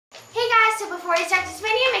before you start this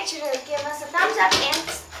video, make sure to give us a thumbs up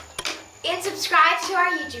and subscribe to our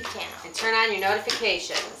YouTube channel. And turn on your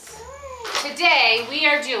notifications. Today we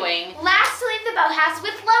are doing Last to Leave the Boathouse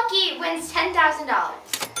with Loki wins $10,000.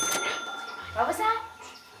 What was that?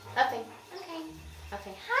 Nothing. Okay.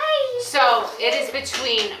 Okay. Hi. So it is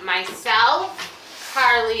between myself,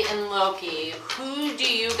 Carly, and Loki. Who do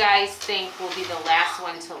you guys think will be the last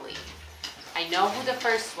one to leave? I know who the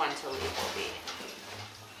first one to leave will be.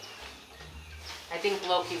 I think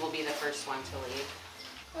Loki will be the first one to leave.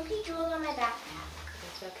 Loki drooled on my backpack.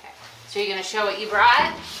 It's okay. So you're going to show what you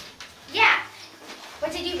brought? Yeah.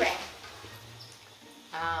 What did you bring?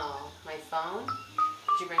 Oh, my phone?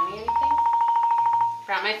 Did you bring me anything?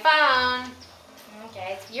 Brought my phone.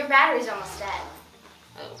 Okay. Your battery's almost dead.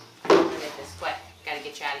 Oh, I'm going to get this quick. Got to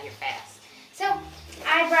get you out of here fast. So,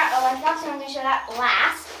 I brought a lunchbox, and I'm going to show that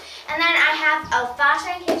last. And then I have a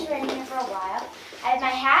flashlight in case we're in here for a while. I have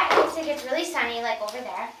my hat in case it gets really sunny, like over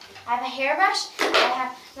there. I have a hairbrush. I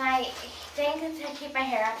have my thing to keep my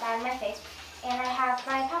hair up out of my face. And I have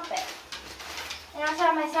my puppet. And I also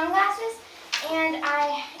have my sunglasses. And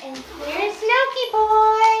here's Loki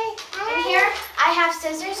boy. And here I have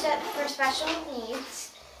scissors for special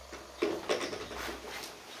needs.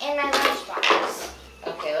 And my lunchbox.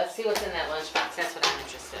 Okay, let's see what's in that lunchbox. That's what I'm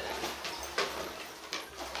interested in.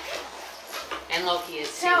 And Loki is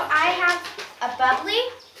too. So I have a bubbly,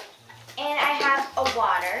 and I have a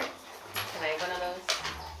water. Can I have one of those?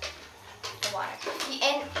 The water.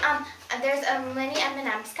 And there's a mini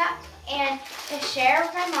M&M's cup. And to share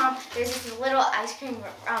with my mom, there's this little ice cream,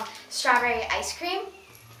 strawberry ice cream.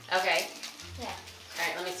 Okay. Yeah. All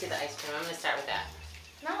right, let me see the ice cream. I'm going to start with that.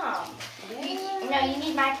 No. You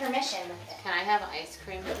need my permission with it. Can I have ice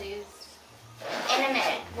cream, please? In a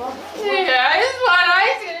minute. Yeah, I just want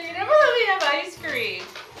ice cream. You never let me have ice cream.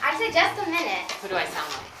 I said just a minute. Who do I sound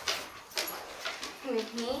like?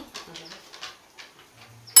 With me? Mm-hmm.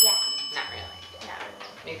 Yeah. Not really. No.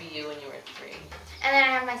 Maybe you when you were 3. And then I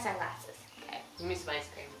have my sunglasses. Okay, give me some ice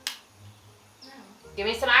cream. No. Give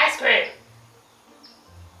me some ice cream.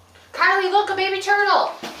 Carly, look, a baby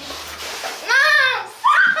turtle. Mom,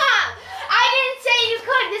 stop! I didn't say you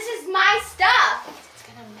could. This is my stuff. It's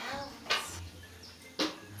gonna melt.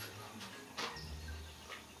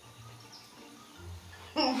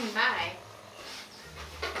 Hi.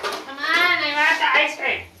 Come on, I want the ice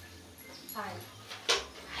cream. Fine.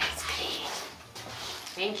 Ice cream.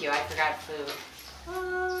 Thank you, I forgot food.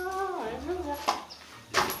 Oh,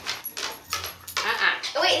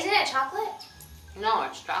 Oh, wait, isn't it chocolate? No,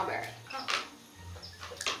 it's strawberry. Oh.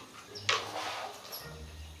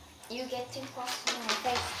 You get too close to my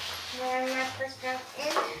face. Where my personal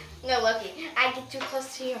is. No, Loki. I get too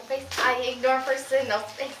close to your face. I ignore personal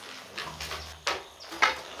space.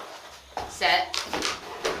 Set.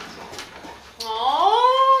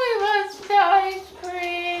 Oh, he wants the ice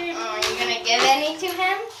cream. Oh, are you gonna give any to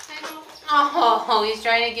him? Oh, he's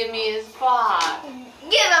trying to give me his spot.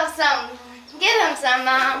 Give him some. Give him some,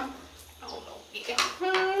 Mom. Oh,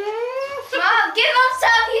 Mom, give him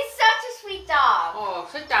some. He's such a sweet dog. Oh,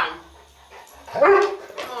 sit down.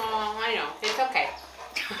 Oh, I know. It's okay.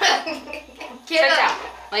 Sit down.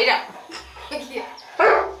 Lay down. Yeah.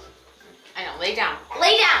 I know. Lay down.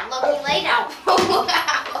 Lay down, Loki. Lay down.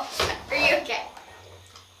 Wow. Are you okay?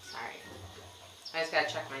 Sorry. I just gotta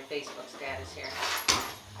check my Facebook status here.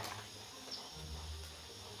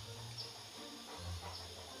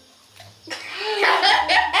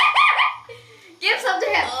 Give some to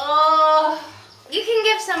him. Oh. You can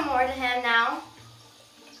give some more to him now.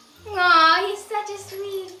 Aw, he's such a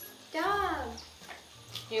sweet dog.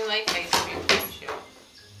 You like ice cream, don't you?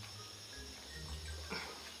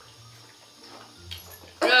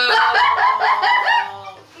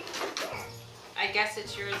 Oh. I guess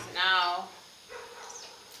it's yours now.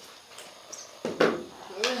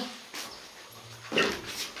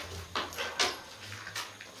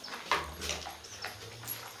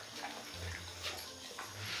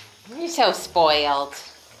 You're so spoiled.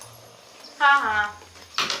 Haha.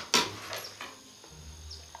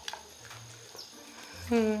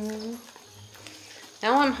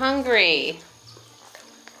 Now I'm hungry.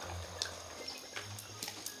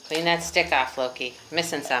 Clean that stick off, Loki.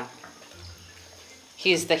 Missing some.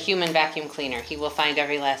 He's the human vacuum cleaner. He will find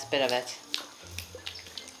every last bit of it.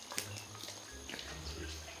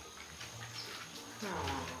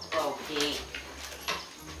 Oh, Loki.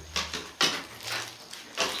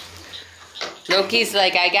 Loki's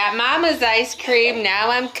like, I got Mama's ice cream. Now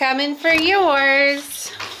I'm coming for yours.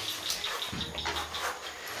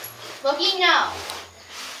 Loki, no.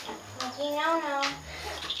 Loki, no.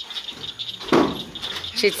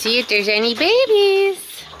 Should see if there's any babies.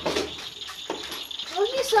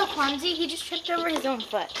 clumsy. He just tripped over his own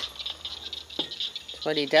foot. That's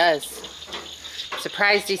what he does.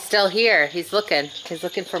 Surprised he's still here. He's looking. He's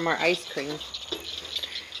looking for more ice cream.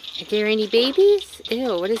 Are there any babies?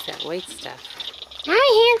 Ew, what is that white stuff?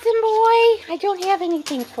 Hi, handsome boy. I don't have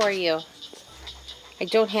anything for you. I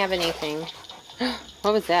don't have anything.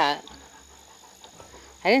 What was that?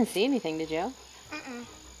 I didn't see anything, did you? Mm-mm.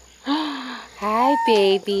 Hi,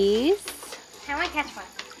 babies. I want to catch one.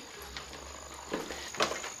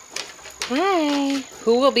 Hi.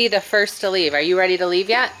 Who will be the first to leave? Are you ready to leave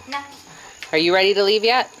yet? No. Are you ready to leave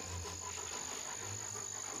yet?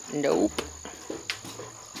 Nope.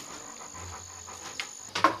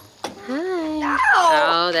 Hi. No.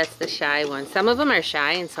 Oh, that's the shy one. Some of them are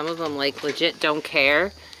shy and some of them like legit don't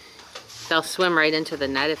care. They'll swim right into the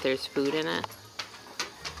net if there's food in it.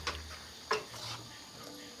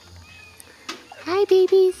 Hi,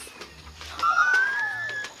 babies.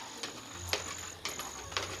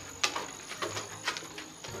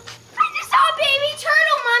 I just saw a baby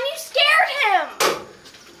turtle, Mom. You scared him.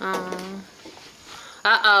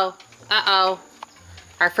 Uh-oh. Uh-oh.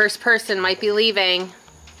 Our first person might be leaving.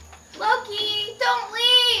 Loki, don't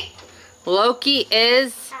leave. Loki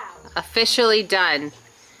is Ow. officially done.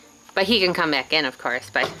 But he can come back in, of course.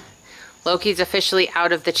 But Loki's officially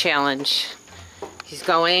out of the challenge. He's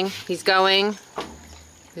going. He's going.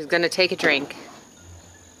 He's going to take a drink.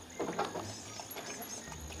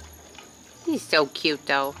 He's so cute,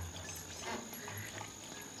 though.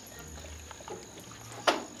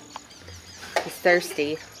 He's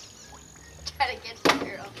thirsty. Try to get the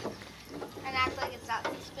turtle and act like it's not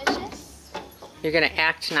suspicious. You're going to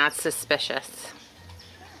act not suspicious.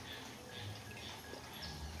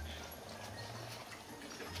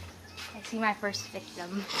 I see my first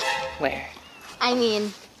victim. Where? I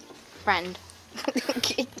mean, friend. I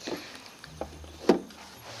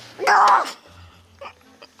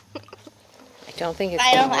don't think it's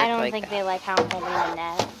I gonna work don't like think that. they like how I'm holding the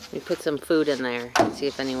net. We put some food in there and see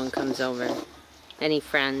if anyone comes over. Any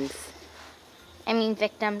friends? I mean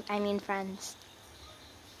victims. I mean friends.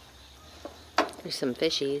 There's some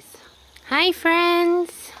fishies. Hi,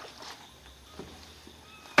 friends.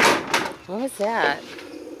 What was that?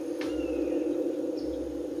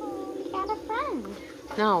 Oh, we got a friend.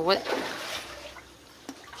 No, what?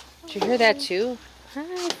 Did you hear that too?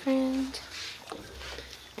 Hi, friend.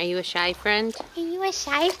 Are you a shy friend? Are you a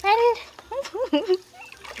shy friend?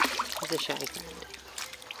 Who's a shy friend?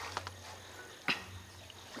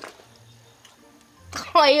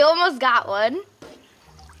 Oh, you almost got one.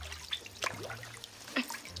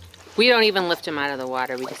 We don't even lift him out of the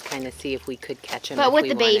water. We just kind of see if we could catch him. But if with we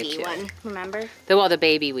the wanted baby to. one, remember? Well, the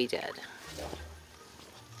baby we did.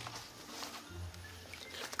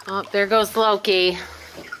 Oh, there goes Loki.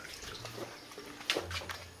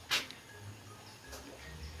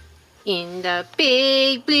 In the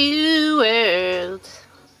big blue world.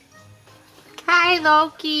 Hi,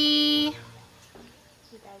 Loki.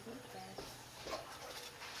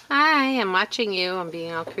 Hi, I'm watching you. I'm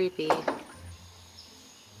being all creepy.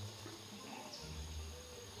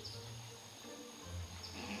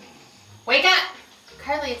 Wake up!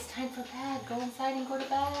 Carly, it's time for bed. Go inside and go to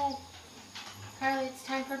bed. Carly, it's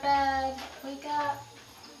time for bed. Wake up.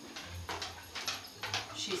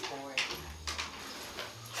 She's bored.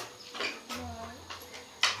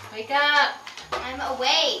 Wake up. I'm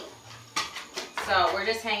awake. So we're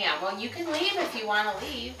just hanging out. Well, you can leave if you want to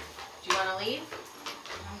leave. Do you want to leave?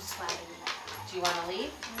 I'm sweating. Do you want to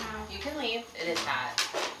leave? No. You can leave. It is hot.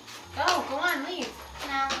 Go on, leave.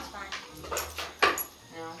 No, it's fine.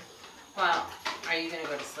 No. Well, are you going to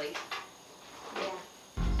go to sleep? Yeah.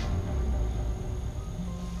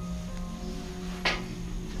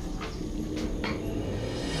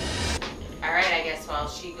 Alright, I guess while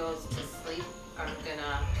she goes to sleep, I'm going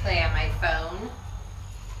to play on my phone.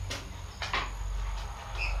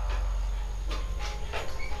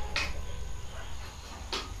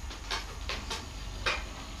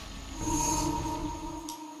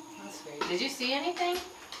 That's weird. Did you see anything?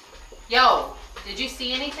 Yo, did you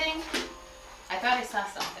see anything? I thought I saw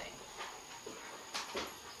something.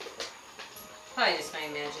 Probably just my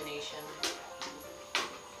imagination.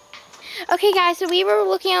 Okay, guys, so we were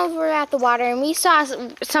looking over at the water and we saw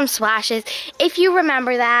some splashes, if you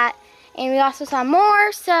remember that. And we also saw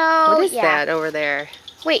more, so What is yeah. that over there?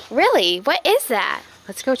 Wait, really? What is that?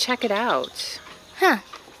 Let's go check it out. Huh.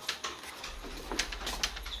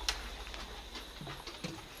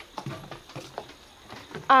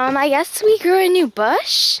 I guess we grew a new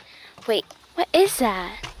bush? Wait, what is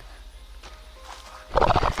that?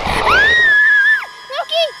 Loki!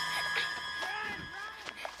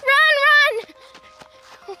 Run, run!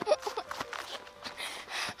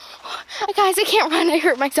 Guys, I can't run. I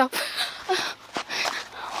hurt myself.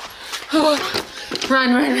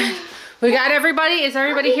 Run, run, run. We got everybody. Is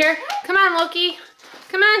everybody here? Come on, Loki.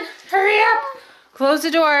 Come on. Hurry up. Close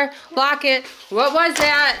the door. Lock it. What was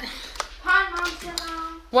that? Pond monster,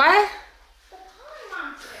 Mom. What? The pond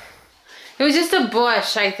monster. It was just a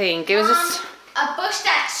bush, I think. It was just... A bush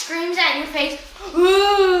that screams at your face.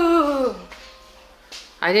 Ooh.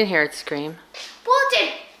 I didn't hear it scream. Well,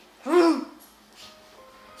 it did.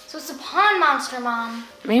 So it's a pond monster, Mom.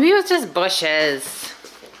 Maybe it was just bushes.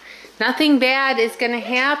 Nothing bad is going to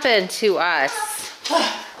happen to us.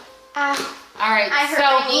 All right, so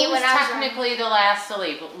who's technically the last to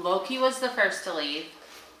leave? Loki was the first to leave.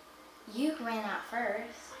 You ran out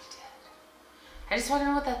first. I just want to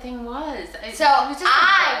know what that thing was. So it was just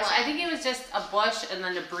I think it was just a bush, and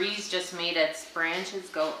then the breeze just made its branches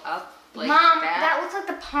go up like Mom, that. that looks like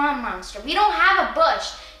the pond monster. We don't have a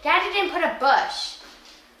bush. Daddy didn't put a bush.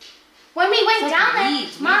 When we went down there,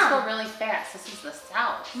 weeds Mom, go really fast. This is the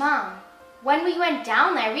south. Mom, when we went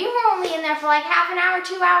down there, we were only in there for like half an hour,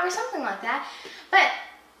 2 hours, something like that. But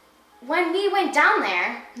when we went down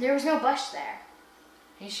there was no bush there.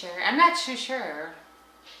 Are you sure? I'm not too sure.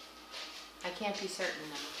 I can't be certain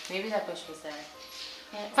now. Maybe that bush was there.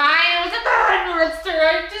 Yeah. Fine, it was a pond monster.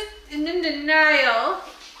 I'm just in denial.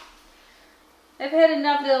 I've had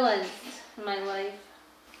enough villains in my life.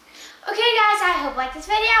 Okay guys, I hope you liked this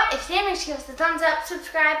video. If you did, make sure to give us a thumbs up,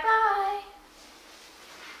 subscribe, bye.